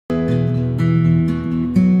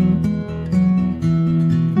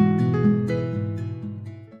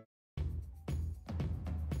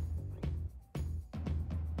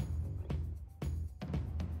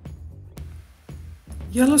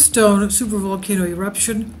Yellowstone Supervolcano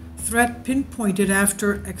Eruption threat pinpointed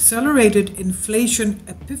after accelerated inflation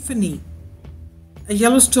epiphany. A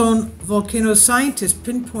Yellowstone volcano scientist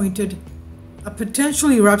pinpointed a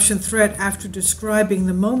potential eruption threat after describing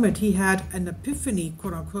the moment he had an epiphany,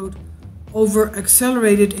 quote unquote, over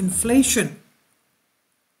accelerated inflation.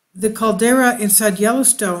 The caldera inside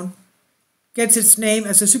Yellowstone gets its name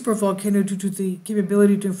as a supervolcano due to the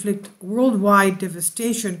capability to inflict worldwide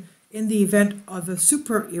devastation in the event of a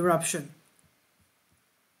super eruption.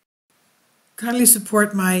 Kindly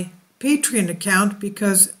support my Patreon account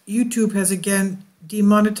because YouTube has again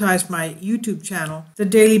demonetized my YouTube channel. The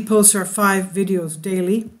daily posts are 5 videos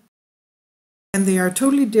daily, and they are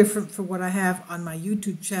totally different from what I have on my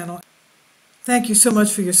YouTube channel. Thank you so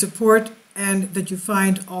much for your support and that you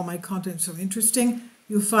find all my content so interesting.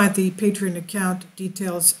 You'll find the Patreon account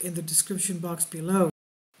details in the description box below.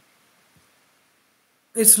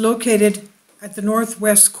 It's located at the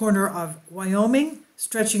northwest corner of Wyoming,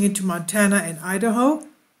 stretching into Montana and Idaho.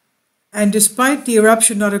 And despite the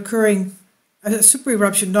eruption not occurring, a super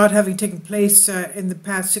eruption not having taken place in the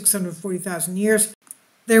past 640,000 years,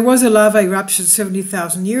 there was a lava eruption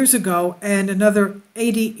 70,000 years ago and another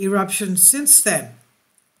 80 eruptions since then.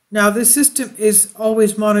 Now, this system is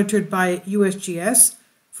always monitored by USGS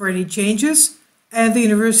for any changes, and the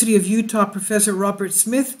University of Utah professor Robert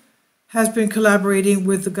Smith has been collaborating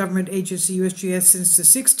with the government agency USGS since the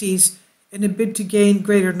 60s in a bid to gain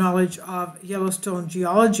greater knowledge of Yellowstone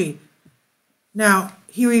geology. Now,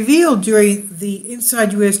 he revealed during the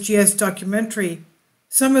Inside USGS documentary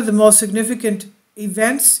some of the most significant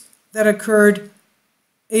events that occurred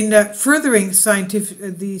in furthering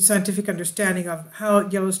the scientific understanding of how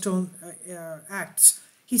Yellowstone acts.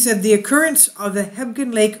 He said the occurrence of the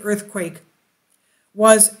Hebgen Lake earthquake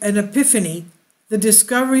was an epiphany. The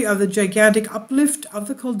discovery of the gigantic uplift of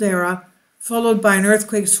the caldera, followed by an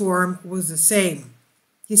earthquake swarm, was the same.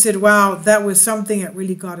 He said, wow, that was something that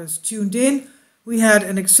really got us tuned in. We had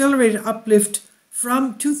an accelerated uplift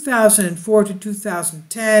from 2004 to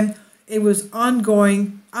 2010. It was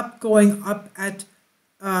ongoing, going up at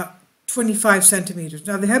 25 centimeters.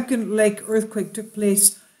 Now, the Hebgen Lake earthquake took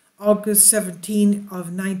place August 17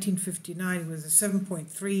 of 1959. It was a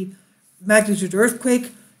 7.3 magnitude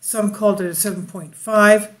earthquake. Some called it a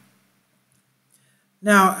 7.5.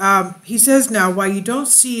 Now, he says now, while you don't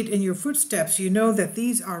see it in your footsteps, you know that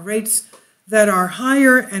these are rates that are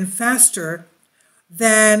higher and faster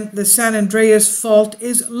than the San Andreas fault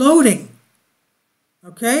is loading.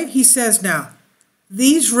 Okay, he says now,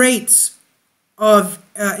 these rates of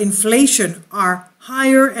inflation are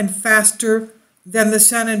higher and faster than the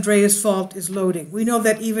San Andreas fault is loading. We know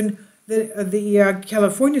that even the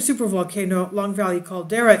California supervolcano Long Valley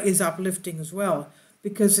caldera is uplifting as well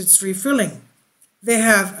because it's refilling. They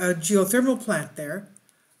have a geothermal plant there,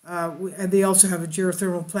 and they also have a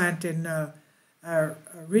geothermal plant in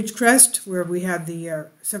Ridgecrest where we had the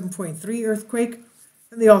 7.3 earthquake,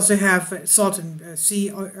 and they also have Salton Sea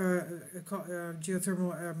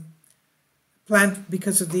geothermal plant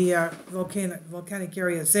because of the volcanic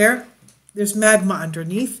areas there. There's magma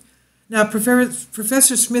underneath. Now,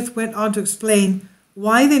 Professor Smith went on to explain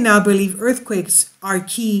why they now believe earthquakes are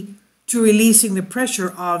key to releasing the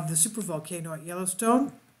pressure of the supervolcano at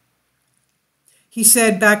Yellowstone. He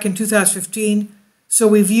said back in 2015, so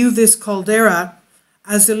we view this caldera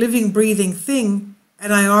as a living, breathing thing,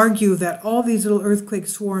 and I argue that all these little earthquake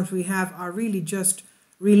swarms we have are really just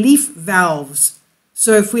relief valves.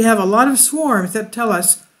 So if we have a lot of swarms that tell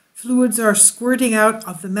us fluids are squirting out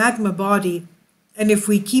of the magma body, and if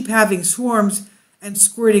we keep having swarms and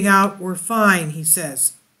squirting out, we're fine, he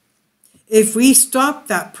says. If we stop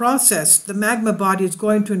that process, the magma body is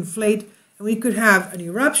going to inflate and we could have an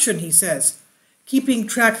eruption, he says. Keeping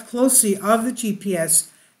track closely of the GPS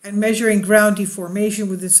and measuring ground deformation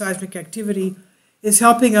with the seismic activity is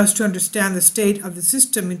helping us to understand the state of the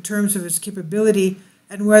system in terms of its capability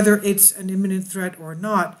and whether it's an imminent threat or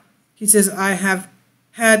not. He says, I have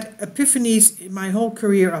had epiphanies in my whole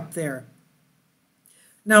career up there.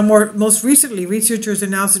 Now, most recently, researchers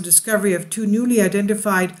announced the discovery of 2 newly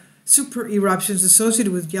identified super eruptions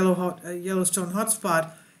associated with Yellowstone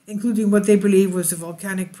hotspot, including what they believe was the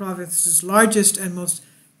volcanic province's largest and most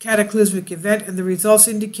cataclysmic event, and the results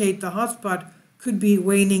indicate the hotspot could be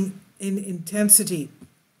waning in intensity.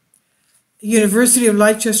 University of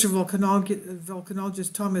Leicester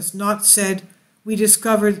volcanologist Thomas Knott said, we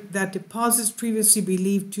discovered that deposits previously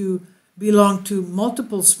believed to belong to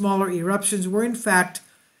multiple smaller eruptions were in fact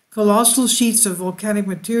colossal sheets of volcanic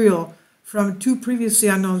material from 2 previously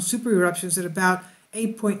unknown super eruptions at about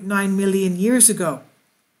 8.9 million years ago.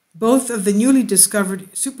 Both of the newly discovered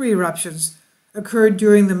super eruptions occurred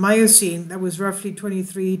during the Miocene, that was roughly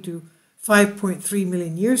 23 to 5.3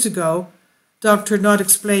 million years ago. Dr. Knott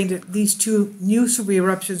explained that these two new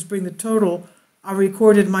supereruptions bring the total of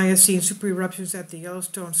recorded Miocene supereruptions at the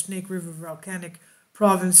Yellowstone Snake River Volcanic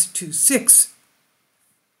Province to 6.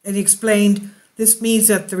 And he explained this means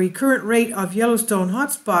that the recurrent rate of Yellowstone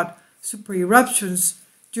hotspot supereruptions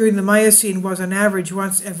during the Miocene was on average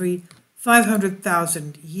once every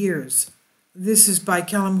 500,000 years. This is by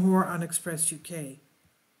Callum Hoare on Express UK.